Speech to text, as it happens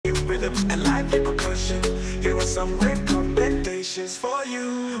rhythm and live repercussion. Here are some recommendations for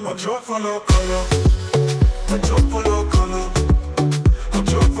you. A joyful color, a joyful color, a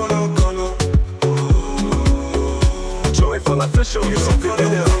joyful color. Joyful official music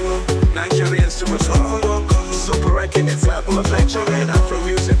video. Nigerian superstar, super ranking and flappable effect and Afro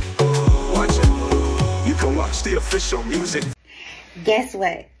music. Watch it. You can watch the official music. Guess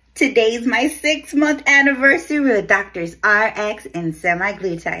what? Today's my 6-month anniversary with Doctors RX and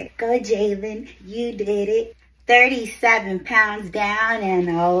Semiglutide. Go Jaylynn, you did it. 37 pounds down and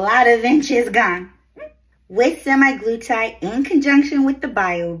a lot of inches gone. With Semiglutide in conjunction with the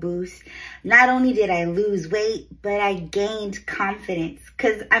Bio Boost, not only did I lose weight, but I gained confidence.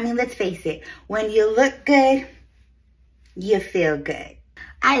 Because, I mean, let's face it, when you look good, you feel good.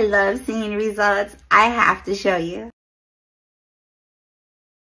 I love seeing results. I have to show you.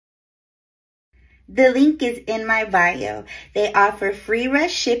 The link is in my bio. They offer free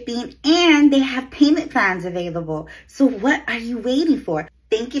rush shipping and they have payment plans available. So what are you waiting for?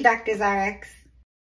 Thank you, Doctors RX.